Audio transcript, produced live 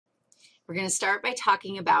We're going to start by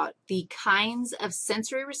talking about the kinds of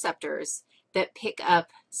sensory receptors that pick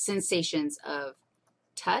up sensations of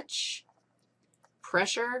touch,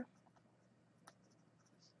 pressure,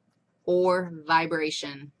 or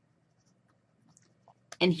vibration.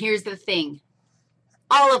 And here's the thing.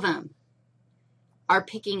 All of them are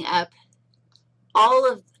picking up, all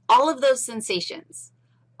of those sensations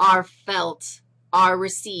are felt, are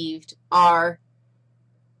received, are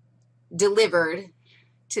delivered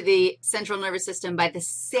to the central nervous system by the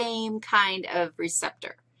same kind of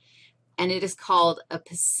receptor. And it is called a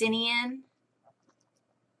Pacinian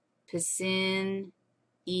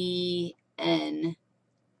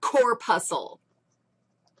corpuscle.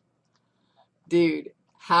 Dude,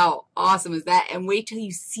 how awesome is that? And wait till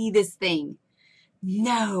you see this thing.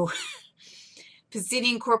 No.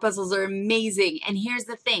 Pacinian corpuscles are amazing. And here's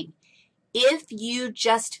the thing. If you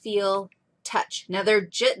just feel touch, now they're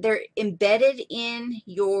embedded in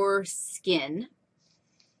your skin,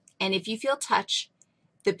 and if you feel touch,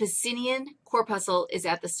 the Pacinian corpuscle is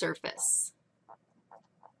at the surface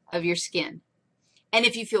of your skin. And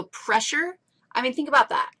if you feel pressure, I mean, think about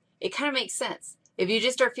that. It kind of makes sense. If you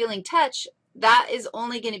just start feeling touch, that is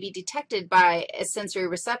only going to be detected by a sensory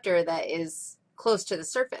receptor that is close to the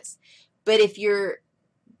surface. But if you're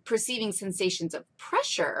perceiving sensations of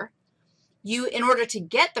pressure, in order to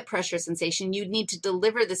get the pressure sensation, you'd need to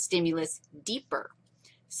deliver the stimulus deeper.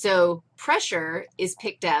 So pressure is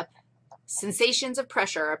picked up, sensations of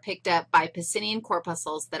pressure are picked up by Pacinian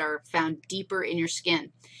corpuscles that are found deeper in your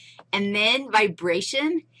skin. And then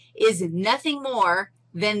vibration is nothing more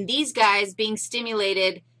than these guys being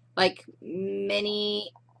stimulated like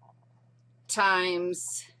many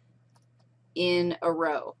times in a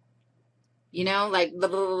row. You know, like blah,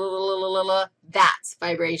 blah, blah, blah, blah, blah, that's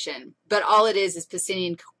vibration. But all it is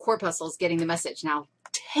Pacinian corpuscles getting the message. Now,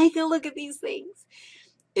 take a look at these things.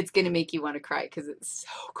 It's going to make you want to cry because it's so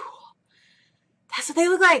cool. That's what they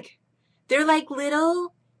look like. They're like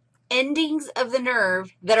little endings of the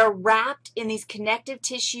nerve that are wrapped in these connective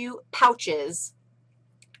tissue pouches.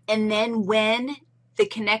 And then when the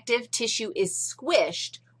connective tissue is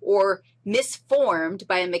squished or misformed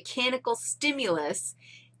by a mechanical stimulus,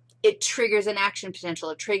 it triggers an action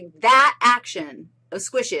potential. That action of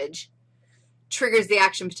squishage triggers the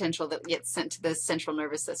action potential that gets sent to the central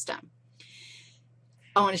nervous system.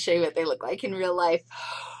 I want to show you what they look like in real life.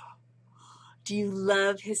 Do you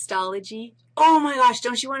love histology? Oh my gosh,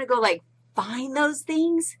 don't you want to go like find those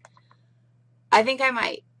things? I think I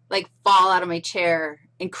might like fall out of my chair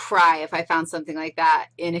and cry if I found something like that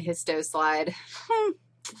in a histo slide.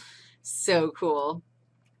 So cool.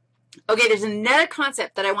 Okay, there's another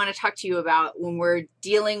concept that I want to talk to you about when we're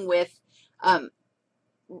dealing with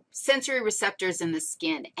sensory receptors in the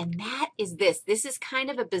skin, and that is this. This is kind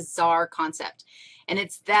of a bizarre concept, and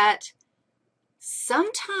it's that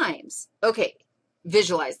sometimes, okay,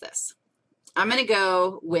 visualize this. I'm going to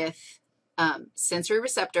go with sensory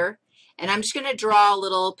receptor, and I'm just going to draw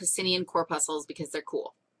little Pacinian corpuscles because they're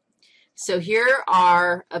cool. So here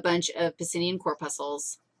are a bunch of Pacinian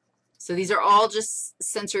corpuscles. So these are all just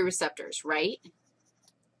sensory receptors, right?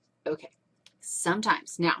 Okay.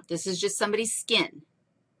 Sometimes. Now, this is just somebody's skin.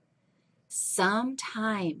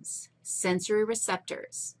 Sometimes sensory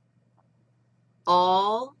receptors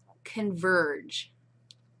all converge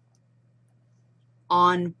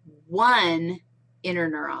on one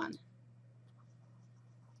interneuron.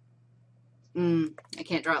 I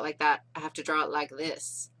can't draw it like that. I have to draw it like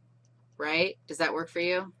this, right? Does that work for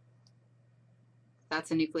you? That's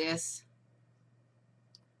a nucleus.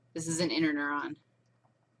 This is an interneuron.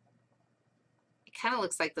 It kind of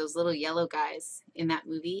looks like those little yellow guys in that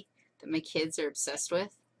movie that my kids are obsessed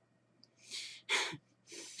with.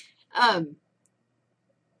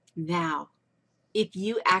 Now, if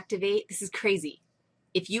you activate, this is crazy.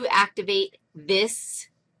 If you activate this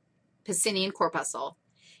Pacinian corpuscle,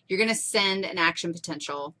 you're going to send an action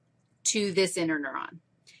potential to this interneuron.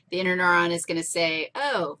 The interneuron is going to say,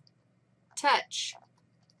 oh, touch.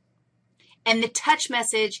 And the touch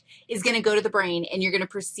message is going to go to the brain, and you're going to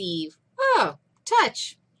perceive, oh,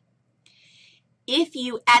 touch. If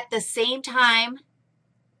you, at the same time,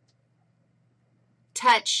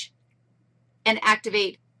 touch and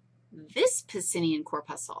activate this Pacinian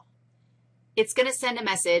corpuscle, it's going to send a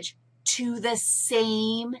message to the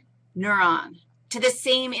same neuron, to the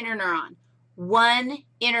same interneuron. One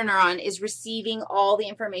interneuron is receiving all the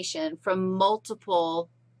information from multiple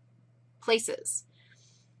places.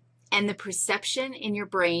 And the perception in your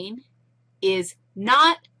brain is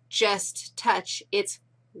not just touch, it's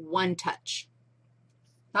one touch.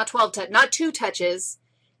 Not 12 touch, not two touches,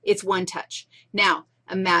 it's one touch. Now,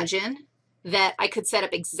 imagine that I could set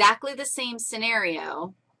up exactly the same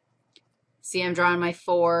scenario. See, I'm drawing my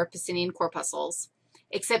 4 Pacinian corpuscles,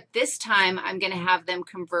 except this time I'm going to have them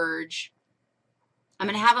converge. I'm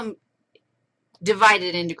going to have them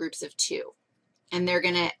divided into groups of 2, and they're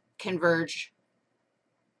going to converge.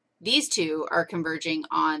 These 2 are converging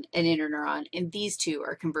on an interneuron, and these 2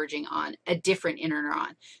 are converging on a different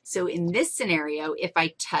interneuron. So in this scenario, if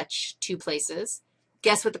I touch 2 places,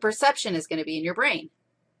 guess what the perception is going to be in your brain?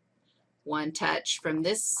 1 touch from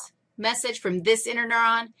this message from this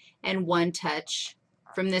interneuron and 1 touch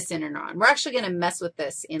from this interneuron. We're actually going to mess with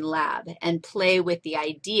this in lab and play with the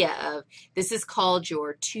idea of, this is called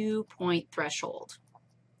your 2-point threshold.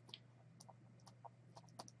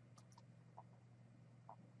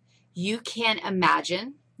 You can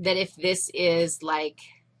imagine that if this is like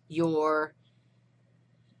your,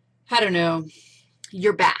 I don't know,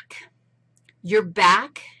 your back. Your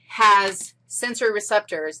back has sensory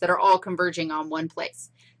receptors that are all converging on one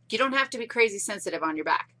place. You don't have to be crazy sensitive on your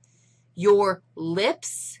back. Your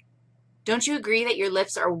lips, don't you agree that your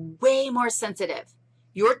lips are way more sensitive?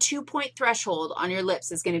 Your 2-point threshold on your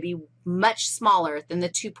lips is going to be much smaller than the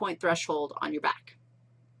 2-point threshold on your back.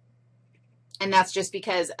 And that's just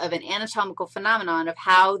because of an anatomical phenomenon of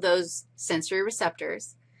how those sensory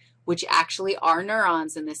receptors, which actually are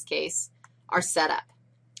neurons in this case, are set up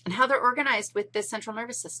and how they're organized with the central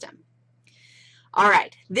nervous system. All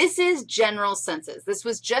right, this is general senses. This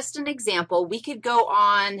was just an example. We could go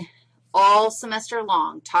on all semester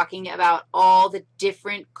long talking about all the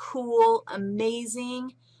different cool,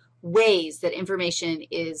 amazing ways that information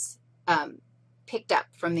is picked up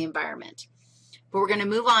from the environment. But we're going to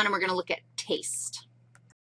move on and we're going to look at taste.